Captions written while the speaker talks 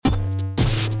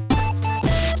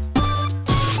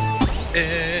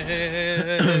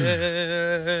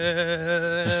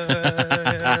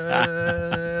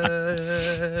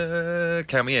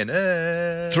Count me in.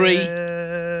 3,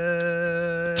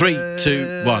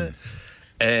 2, 1.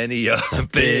 Any other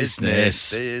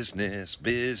Business. Any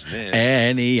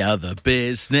other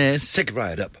business. Take a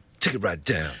ride up, take a ride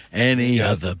down. Any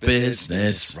other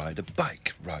business. Ride a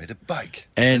bike, ride a bike.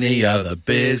 Any other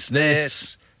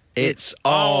business. It's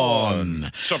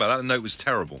on. Sorry about that, the note was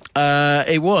terrible.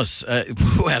 It was.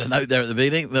 We had a note there at the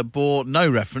beginning that bore no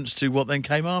reference to what then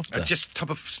came after. Just top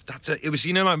of it was,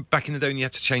 you know, like back in the day when you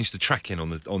had to change the tracking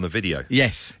on the video.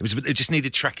 Yes. It just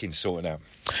needed tracking sorted out.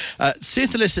 See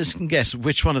if the listeners can guess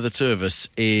which one of the two of us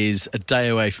is a day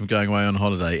away from going away on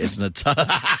holiday. Isn't it?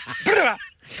 I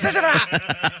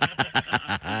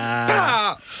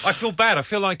feel bad. I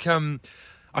feel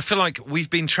like we've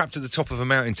been trapped at the top of a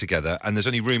mountain together, and there's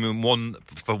only room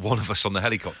for one of us on the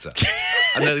helicopter.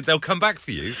 And they'll come back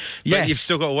for you. But yes. You've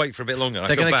still got to wait for a bit longer.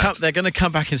 They're going to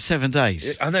come back in 7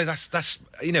 days. I know that's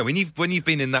you know, when you've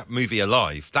been in that movie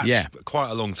Alive, that's quite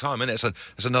a long time, and it's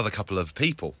another couple of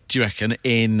people. Do you reckon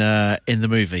in the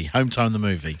movie, Home Time the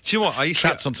movie? Do you know what?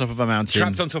 Trapped on top of a mountain.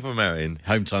 Trapped on top of a mountain.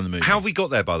 Home Time the movie. How have we got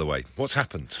there, by the way? What's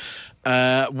happened?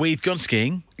 We've gone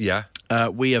skiing. Yeah.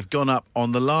 We have gone up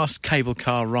on the last cable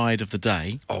car ride of the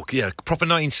day. Oh, yeah, proper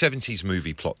 1970s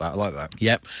movie plot, that. I like that.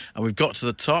 Yep, and we've got to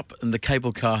the top, and the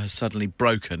cable car has suddenly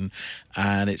broken,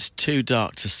 and it's too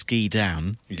dark to ski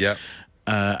down. Yeah.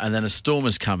 And then a storm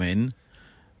has come in,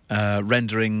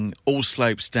 rendering all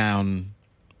slopes down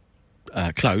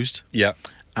closed. Yeah.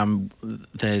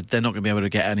 They're not going to be able to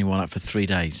get anyone up for 3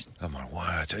 days. Oh my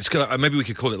word! It's good. Maybe we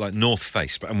could call it like North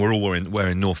Face, and we're all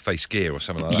wearing North Face gear or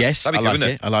something like that. Yes, That'd be good,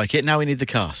 wouldn't it? I like it. Now we need the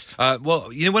cast.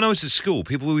 Well, you know, when I was at school,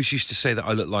 people always used to say that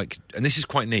I look like, and this is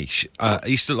quite niche. I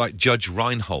used to look like Judge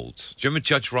Reinhold. Do you remember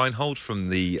Judge Reinhold from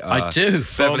the? I do.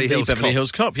 From Beverly Hills Beverly Cop?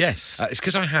 Hills Cop. Yes. It's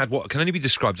because I had what can only be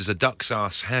described as a duck's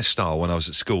ass hairstyle when I was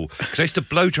at school. Because I used to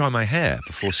blow dry my hair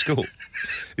before school.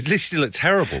 It literally looked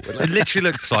terrible. It literally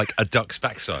looks like a duck's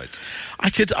backside. I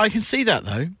can see that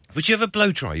though. Would you ever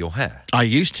blow dry your hair? I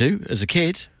used to as a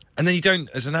kid. And then you don't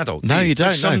as an adult? No, you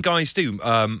don't. Some guys do.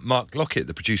 Mark Lockett,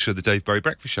 the producer of the Dave Berry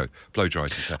Breakfast Show, blow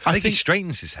dries his hair. I think he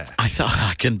straightens his hair.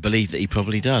 I can believe that he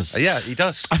probably does. Yeah, he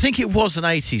does. I think it was an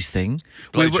 80s thing.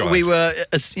 We were,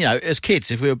 as kids,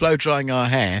 if we were blow drying our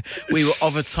hair, we were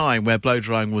of a time where blow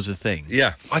drying was a thing.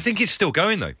 Yeah, I think it's still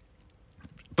going though.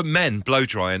 But men blow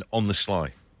drying on the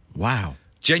sly. Wow.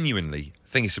 Genuinely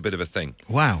think it's a bit of a thing.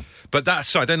 Wow. But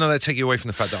that's, I don't know, that take you away from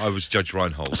the fact that I was Judge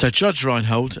Reinhold. So Judge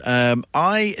Reinhold,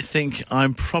 I think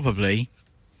I'm probably,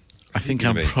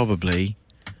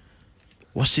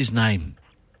 what's his name?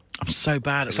 I'm so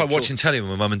bad at It's like watching telly with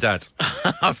my mum and dad.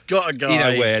 I've got a guy. You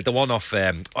know where, the one off,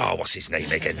 what's his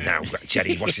name again now?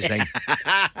 Jerry, what's his name?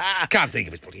 Can't think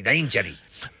of his bloody name, Jerry.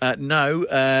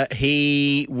 No,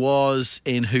 he was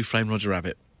in Who Framed Roger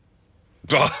Rabbit.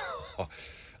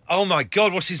 Oh my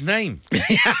God, what's his name?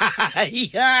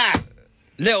 Yeah.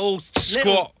 Little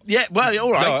squat. Yeah, well,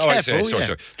 all right, No, careful.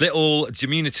 Sorry. Little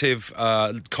diminutive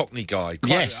Cockney guy.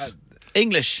 Yes.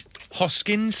 English.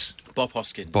 Hoskins? Bob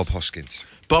Hoskins. Bob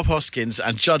Hoskins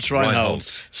and Judge Reinhold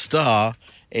star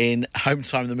in Home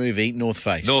Time the movie, North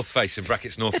Face. North Face, in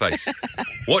brackets, North Face.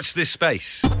 Watch this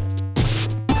space.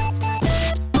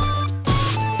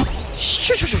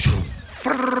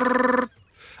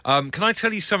 Can I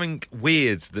tell you something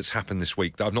weird that's happened this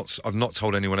week that I've not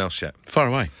told anyone else yet? Far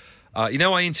away. You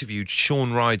know, I interviewed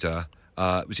Sean Ryder.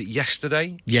 Was it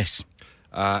yesterday? Yes.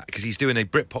 Because he's doing a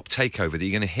Britpop takeover that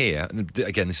you're going to hear. And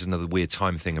again, this is another weird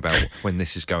time thing about when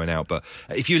this is going out. But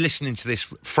if you're listening to this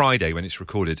Friday when it's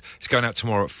recorded, it's going out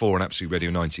tomorrow at 4 on Absolute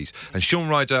Radio 90s. And Sean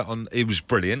Ryder, it was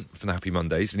brilliant from the Happy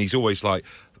Mondays. And he's always like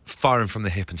firing from the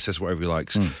hip and says whatever he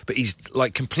likes. But he's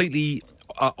like completely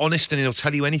honest, and he'll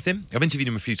tell you anything. I've interviewed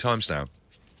him a few times now.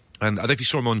 And I don't know if you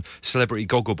saw him on Celebrity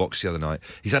Gogglebox the other night.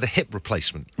 He's had a hip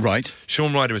replacement. Right.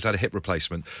 Sean Ryder has had a hip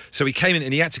replacement. So he came in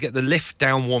and he had to get the lift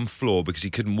down one floor because he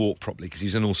couldn't walk properly because he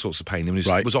was in all sorts of pain. And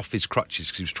he was off his crutches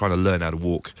because he was trying to learn how to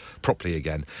walk properly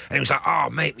again. And he was like, oh,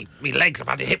 mate, me legs, I've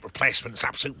had a hip replacement. It's an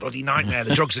absolute bloody nightmare.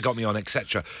 The drugs have got me on,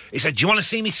 etc. He said, do you want to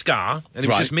see me scar? And it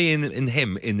was just me and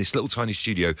him in this little tiny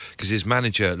studio because his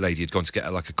manager lady had gone to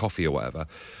get like a coffee or whatever.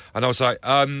 And I was like,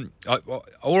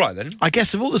 all right then. I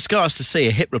guess of all the scars to see,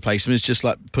 a hip replacement is just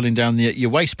like pulling down your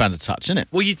waistband a touch, isn't it?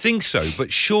 Well, you'd think so,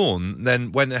 but Sean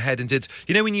then went ahead and did...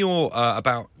 You know when you're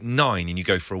about 9 and you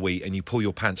go for a wee and you pull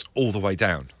your pants all the way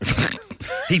down?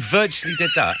 He virtually did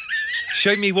that.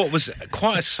 Showed me what was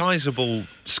quite a sizable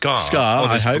scar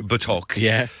on his buttock.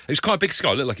 Yeah. It was quite a big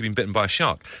scar. It looked like he'd been bitten by a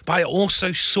shark. But I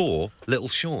also saw little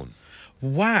Sean.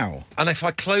 Wow. And if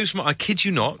I I kid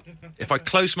you not, if I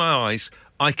close my eyes,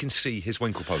 I can see his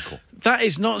Winkelpokel. That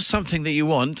is not something that you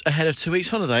want ahead of 2 weeks'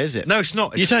 holiday, is it? No, it's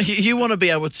not. You want to be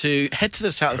able to head to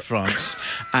the south of France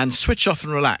and switch off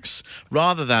and relax,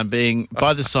 rather than being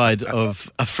by the side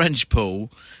of a French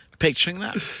pool, picturing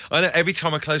that. I know, every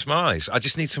time I close my eyes, I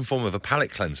just need some form of a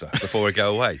palate cleanser before I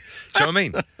go away. Do you know what I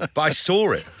mean? But I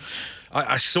saw it.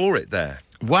 I saw it there.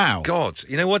 Wow. God,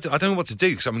 you know what? I don't know what to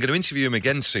do because I'm going to interview him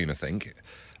again soon, I think.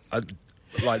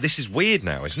 This is weird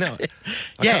now, isn't it?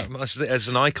 Yeah. As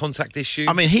an eye contact issue.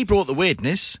 I mean, he brought the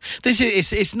weirdness.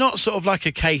 It's not sort of like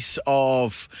a case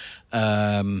of,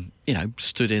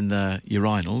 stood in the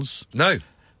urinals. No.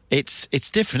 It's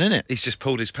different, isn't it? He's just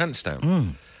pulled his pants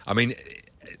down. I mean,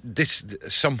 this,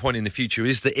 at some point in the future,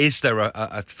 is there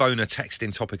a phone or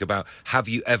text-in topic about have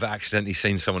you ever accidentally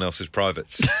seen someone else's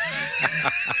privates?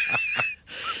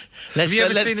 Have you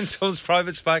ever seen in someone's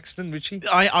privates by accident, Richie? No,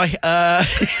 I'd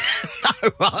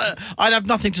have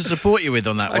nothing to support you with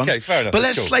on that one. Okay, fair enough. But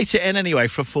let's slate it in anyway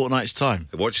for a fortnight's time.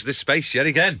 Watch this space yet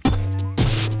again.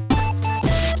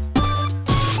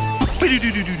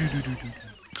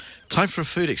 Time for a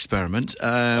food experiment.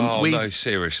 No,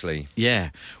 seriously.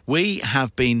 Yeah. We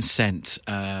have been sent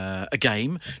a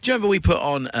game. Do you remember we put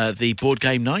on the board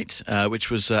game night, which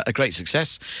was a great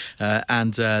success?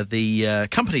 And the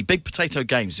company, Big Potato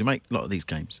Games, who make a lot of these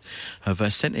games,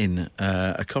 have sent in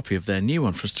a copy of their new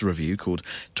one for us to review called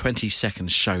 20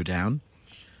 Seconds Showdown.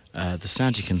 The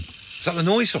sound you can... Is that the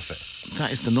noise off it?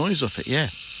 That is the noise off it, yeah.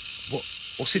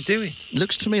 What's it doing?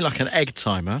 Looks to me like an egg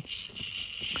timer,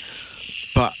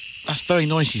 but... That's very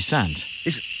noisy sand.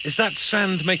 Is that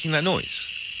sand making that noise?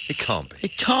 It can't be.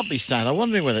 It can't be sand. I'm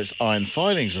wondering whether it's iron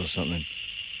filings or something.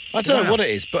 I don't know what it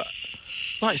is, but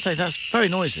like I say, that's very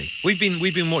noisy. We've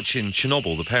been watching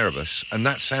Chernobyl, the pair of us, and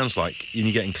that sounds like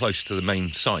you're getting close to the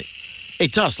main site.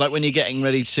 It does, like when you're getting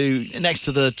ready to next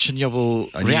to the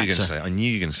Chernobyl reactor. I knew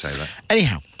you were going to say that.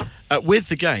 Anyhow, with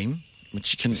the game,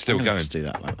 which you can still going. Let's do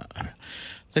that like that.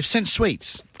 They've sent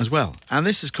sweets as well, and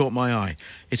this has caught my eye.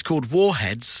 It's called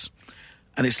Warheads,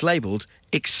 and it's labelled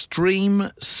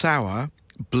Extreme Sour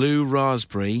Blue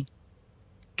Raspberry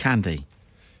Candy.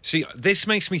 See, this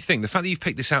makes me think, the fact that you've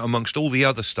picked this out amongst all the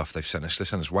other stuff they've sent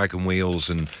us Wagon Wheels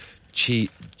and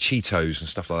Cheetos and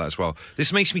stuff like that as well.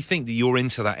 This makes me think that you're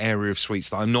into that area of sweets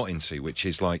that I'm not into, which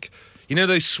is like... You know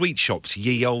those sweet shops,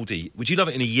 Ye Olde? Would you love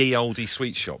it in a Ye Olde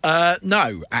sweet shop?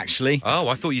 No, actually. Oh,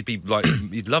 I thought you'd be like...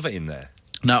 you'd love it in there.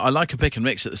 No, I like a pick and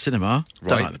mix at the cinema. Right.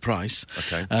 Don't like the price.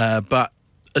 Okay. But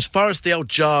as far as the old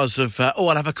jars of, I'll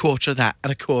have a quarter of that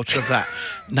and a quarter of that.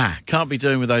 Nah, can't be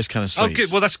doing with those kind of sweets. Oh,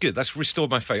 good. Well, that's good. That's restored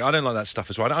my faith. I don't like that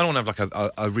stuff as well. I don't want to have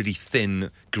like a really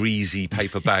thin, greasy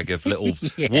paper bag of little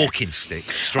walking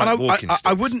sticks.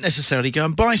 I wouldn't necessarily go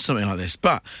and buy something like this,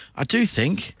 but I do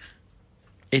think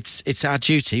it's our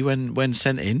duty when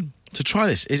sent in to try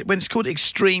this. When it's called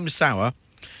Extreme Sour,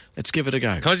 let's give it a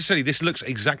go. Can I just tell you, this looks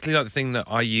exactly like the thing that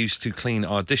I used to clean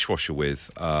our dishwasher with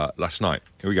last night.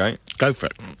 Here we go. Go for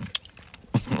it.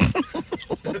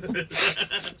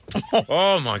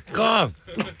 Oh, my God.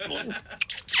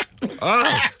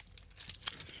 Oh.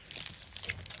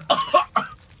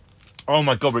 Oh,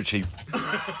 my God, Richie.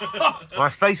 My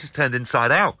face has turned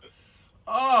inside out.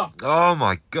 Oh,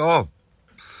 my God.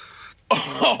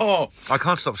 I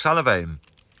can't stop salivating.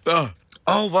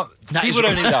 Oh, what? People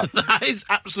don't eat that. That is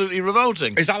absolutely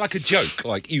revolting. Is that like a joke?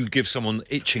 Like you give someone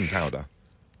itching powder?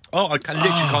 Oh, I literally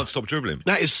can't stop dribbling.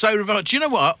 That is so revolting. Do you know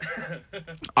what?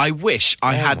 I wish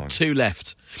I had two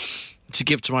left to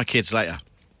give to my kids later.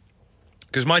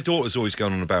 Because my daughter's always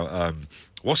going on about,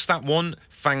 what's that one?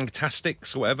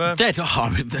 Fangtastics or whatever? Dead.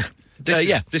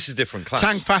 This is different class.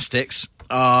 Tangfastics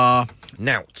are...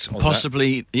 Nout.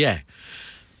 Possibly, yeah.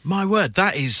 My word,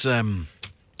 that is...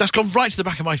 that's gone right to the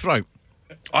back of my throat.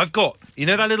 I've got, you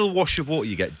know that little wash of water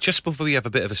you get just before you have a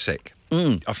bit of a sick?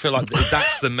 I feel like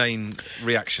that's the main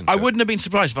reaction to I wouldn't have been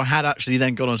surprised if I had actually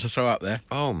then gone on to throw up there.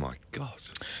 Oh, my God.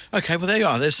 OK, well, there you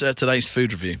are. There's today's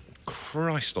food review.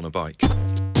 Christ on a bike.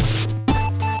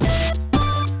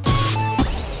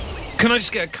 Can I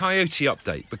just get a Coyote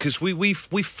update? Because we've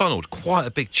funneled quite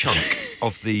a big chunk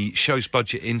of the show's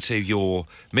budget into your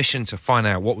mission to find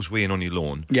out what was weeing on your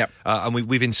lawn. Yep. And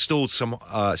we've installed some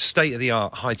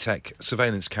state-of-the-art high-tech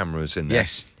surveillance cameras in there.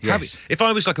 Yes. If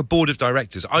I was like a board of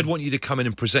directors, I'd want you to come in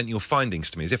and present your findings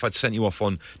to me as if I'd sent you off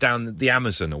down the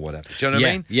Amazon or whatever. Do you know what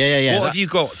I mean? Yeah. What have you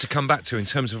got to come back to in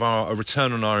terms of a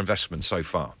return on our investment so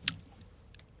far?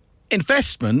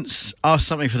 Investments are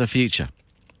something for the future.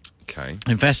 Okay.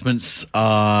 Investments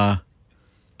are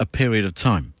a period of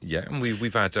time. Yeah, and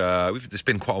we've had it's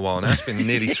been quite a while now. It's been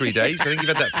nearly 3 days. I think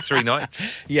you've had that for 3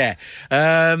 nights. Yeah.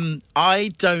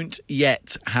 I don't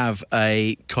yet have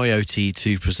a coyote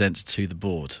to present to the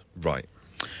board, Right.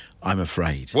 I'm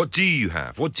afraid. What do you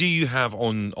have? What do you have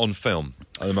on film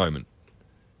at the moment?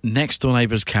 Next door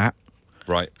neighbour's cat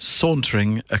Right.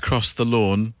 sauntering across the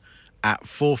lawn at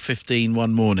 4:15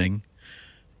 one morning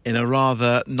in a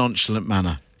rather nonchalant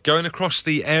manner. Going across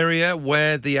the area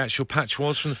where the actual patch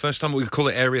was from the first time, we could call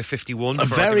it Area 51. for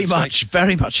Very argument's sake.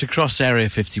 very much across Area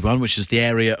 51, which is the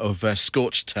area of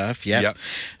scorched turf, yeah.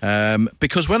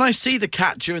 Because when I see the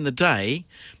cat during the day,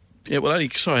 it will only...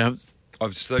 Sorry, Oh,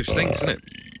 it's those things, isn't it?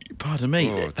 pardon me,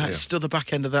 Oh, dear. that's still the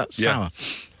back end of that Yeah. sour.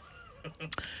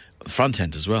 Front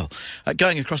end as well.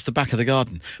 Going across the back of the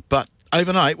garden. But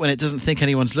overnight, when it doesn't think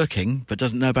anyone's looking, but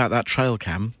doesn't know about that trail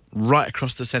cam, right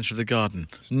across the centre of the garden,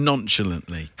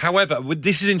 nonchalantly. However,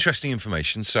 this is interesting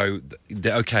information. So,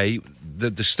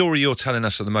 the story you're telling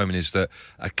us at the moment is that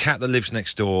a cat that lives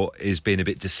next door is being a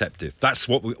bit deceptive. That's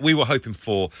what we were hoping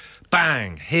for.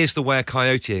 Bang! Here's the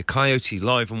were-coyote, a coyote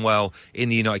live and well in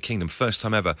the United Kingdom, first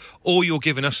time ever. All you're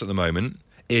giving us at the moment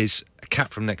is a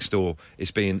cat from next door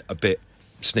is being a bit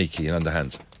sneaky and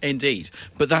underhand. Indeed.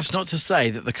 But that's not to say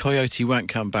that the coyote won't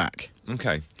come back.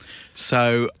 Okay.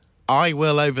 So I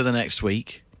will, over the next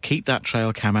week, keep that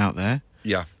trail cam out there,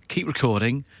 Yeah. keep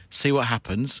recording, see what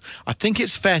happens. I think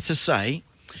it's fair to say,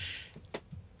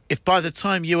 if by the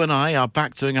time you and I are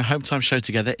back doing a home time show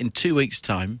together in 2 weeks'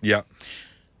 time, Yeah.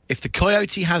 if the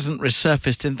coyote hasn't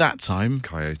resurfaced in that time,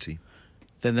 Coyote.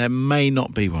 then there may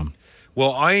not be one.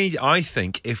 Well, I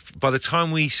think if by the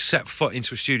time we set foot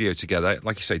into a studio together,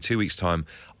 like you say, 2 weeks' time,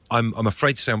 I'm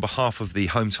afraid to say on behalf of the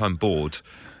Home Time board,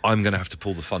 I'm going to have to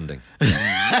pull the funding.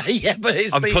 Yeah, but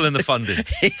I'm pulling the funding.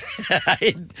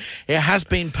 it has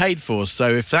been paid for,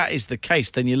 so if that is the case,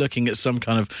 then you're looking at some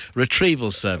kind of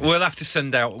retrieval service. We'll have to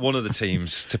send out one of the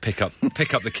teams to pick up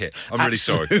the kit. I'm really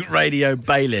sorry. Absolute radio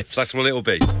bailiffs. That's what it'll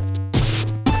be.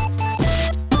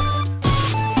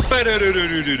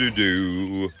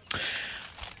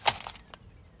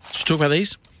 Should we talk about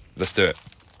these? Let's do it.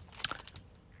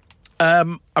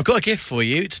 I've got a gift for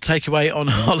you to take away on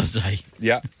holiday.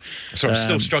 Yeah. So I'm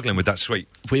still struggling with that sweet.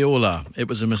 We all are. It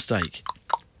was a mistake.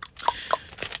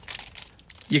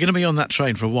 You're going to be on that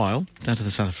train for a while, down to the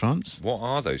south of France. What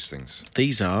are those things?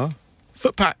 These are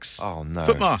foot packs. Oh, no.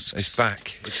 Foot masks. It's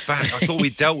back. It's back. I thought we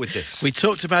dealt with this. We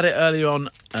talked about it earlier on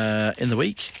in the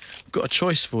week. I've got a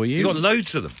choice for you. You've got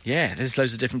loads of them. Yeah, there's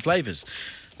loads of different flavours.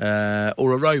 Or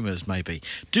aromas, maybe.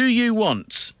 Do you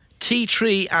want tea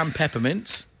tree and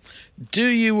peppermint? Do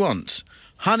you want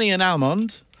honey and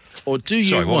almond? Or do you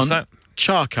Sorry, what was want that?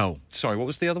 charcoal? Sorry, what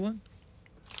was the other one?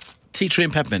 Tea tree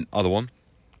and peppermint. Other one?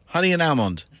 Honey and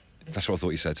almond. That's what I thought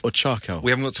you said. Or charcoal. We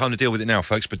haven't got time to deal with it now,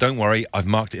 folks, but don't worry, I've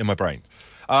marked it in my brain.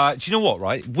 Do you know what,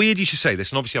 right? Weird you should say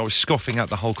this, and obviously I was scoffing at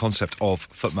the whole concept of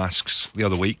foot masks the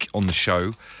other week on the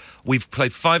show. We've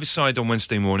played five-a-side on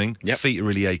Wednesday morning. Yep. Feet are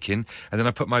really aching. And then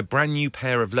I put my brand new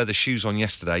pair of leather shoes on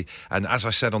yesterday, and as I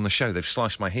said on the show, they've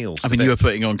sliced my heels. I to mean, you were bits.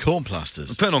 putting on corn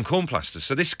plasters. Putting on corn plasters.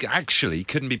 So this actually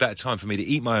couldn't be better time for me to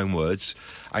eat my own words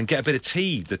and get a bit of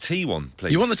tea, the tea one,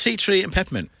 please. You want the tea tree and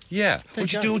peppermint? Yeah. There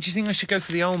Would you you go. do? Or do you think I should go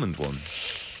for the almond one?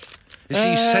 You see,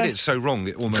 you said it so wrong,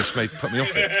 it almost put me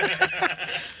off it.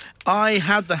 I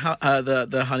had the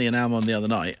honey and almond the other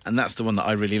night, and that's the one that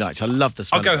I really liked. I love the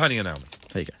smell. I'll go of it. honey and almond.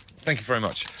 There you go. Thank you very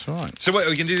much. That's all right. So wait, are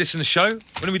we going to do this in the show?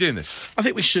 When are we doing this? I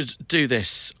think we should do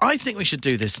this. I think we should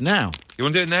do this now. You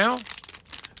want to do it now?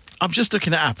 I'm just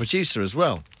looking at our producer as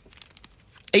well.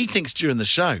 He thinks during the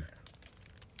show.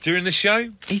 During the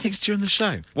show? He thinks during the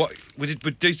show. What?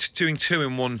 Would doing two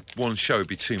in one show would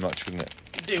be too much, wouldn't it?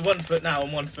 Do 1 foot now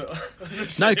and 1 foot.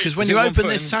 No, because when Is you it 1 open foot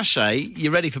this in- sachet,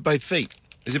 you're ready for both feet.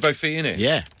 Is it both feet in it?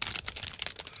 Yeah.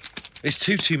 It's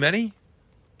too many?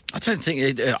 I don't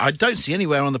think I don't see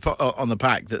anywhere on the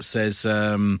pack that says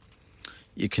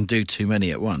you can do too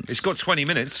many at once. It's got 20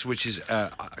 minutes, which is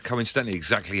coincidentally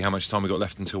exactly how much time we've got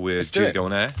left until we're do due to it. go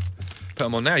on air. Put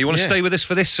them on now. You want to Yeah. stay with us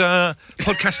for this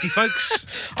podcasty, folks?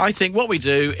 I think what we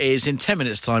do is in 10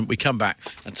 minutes' time we come back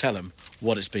and tell them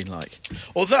what it's been like.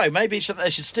 Although maybe they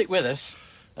should stick with us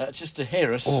just to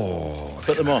hear us.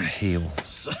 Put them on. Heel.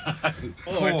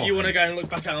 Or if you want to go and look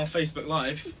back at our Facebook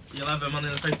Live, you'll have them on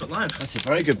in the Facebook Live. That's a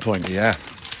very good point. Yeah.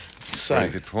 So Very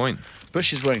good point.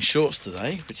 Bush is wearing shorts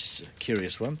today, which is a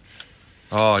curious one.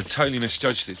 Oh, I totally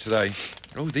misjudged it today.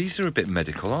 Oh, these are a bit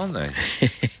medical, aren't they?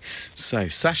 So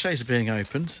sachets are being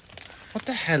opened. What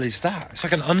the hell is that? It's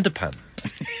like an underpant.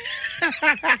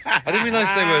 I didn't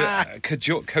realise they were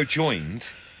co-joined.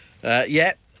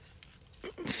 Yeah.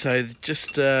 So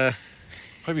just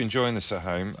Hope you're enjoying this at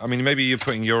home. I mean, maybe you're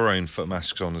putting your own foot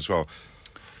masks on as well.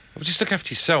 But just look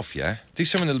after yourself, yeah? Do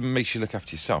something that makes you look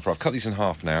after yourself. Right, I've cut these in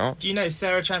half now. Do you know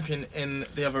Sarah Champion in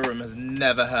the other room has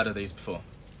never heard of these before?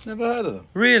 Never heard of them.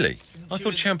 Really? I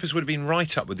thought Champers would have been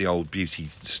right up with the old beauty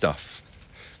stuff.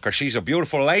 Because she's a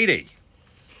beautiful lady.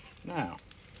 Now,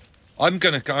 I'm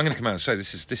gonna come out and say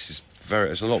this is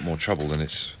there's a lot more trouble than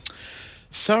it's.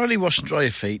 thoroughly wash and dry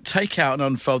your feet. Take out and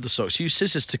unfold the socks. Use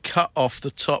scissors to cut off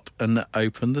the top and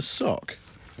open the sock.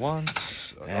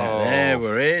 Once. There,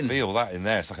 we're in. Feel that in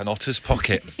there. It's like an otter's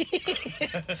pocket.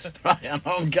 Right, and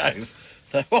on goes.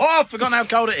 Oh, I've forgotten how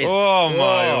cold it is. Oh,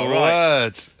 my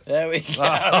word. There we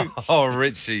go. Oh,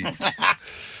 Richie.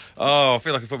 Oh, I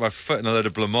feel like I put my foot in a load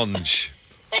of blancmange.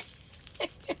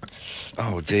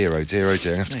 Oh, dear, oh, dear, oh,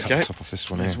 dear. I have to cut the top off this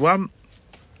one There's here. one.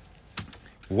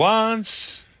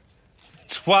 Once,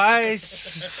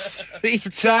 twice, 3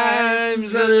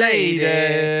 times a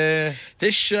lady.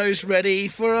 This show's ready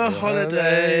for a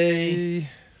holiday.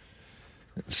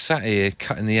 Sat here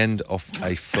cutting the end off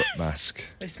a foot mask.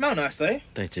 They smell nice though.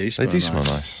 They do smell They do smell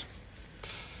nice.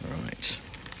 Right.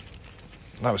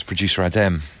 That was producer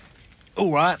Adem.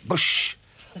 All right, Bush.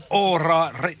 All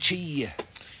right, Richie.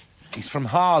 He's from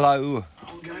Harlow.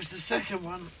 On goes the second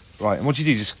one. Right, and what do?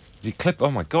 You clip?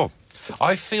 Oh my God.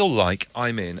 I feel like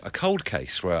I'm in a cold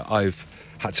case where I've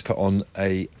had to put on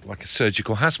a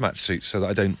surgical hazmat suit so that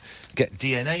I don't get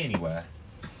DNA anywhere.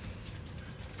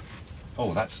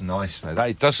 Oh, that's nice though.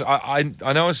 That does. I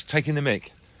know I was taking the mick,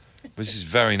 but this is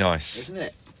very nice. Isn't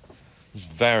it? It's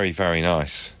very, very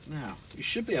nice. Now, you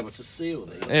should be able to see all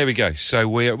these. There we go. So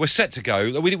we're set to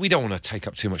go. We don't want to take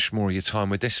up too much more of your time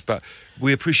with this, but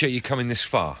we appreciate you coming this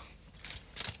far.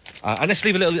 And let's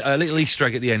leave a little Easter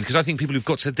egg at the end, because I think people who've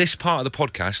got to this part of the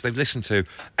podcast, they've listened to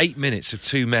 8 minutes of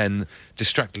two men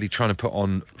distractedly trying to put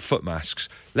on foot masks.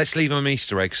 Let's leave them an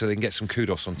Easter egg so they can get some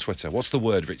kudos on Twitter. What's the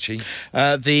word, Richie?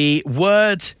 The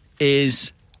word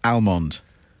is almond.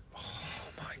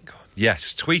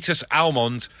 Yes, tweet us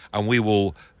Almond and we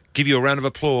will give you a round of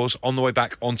applause on the way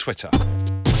back on Twitter.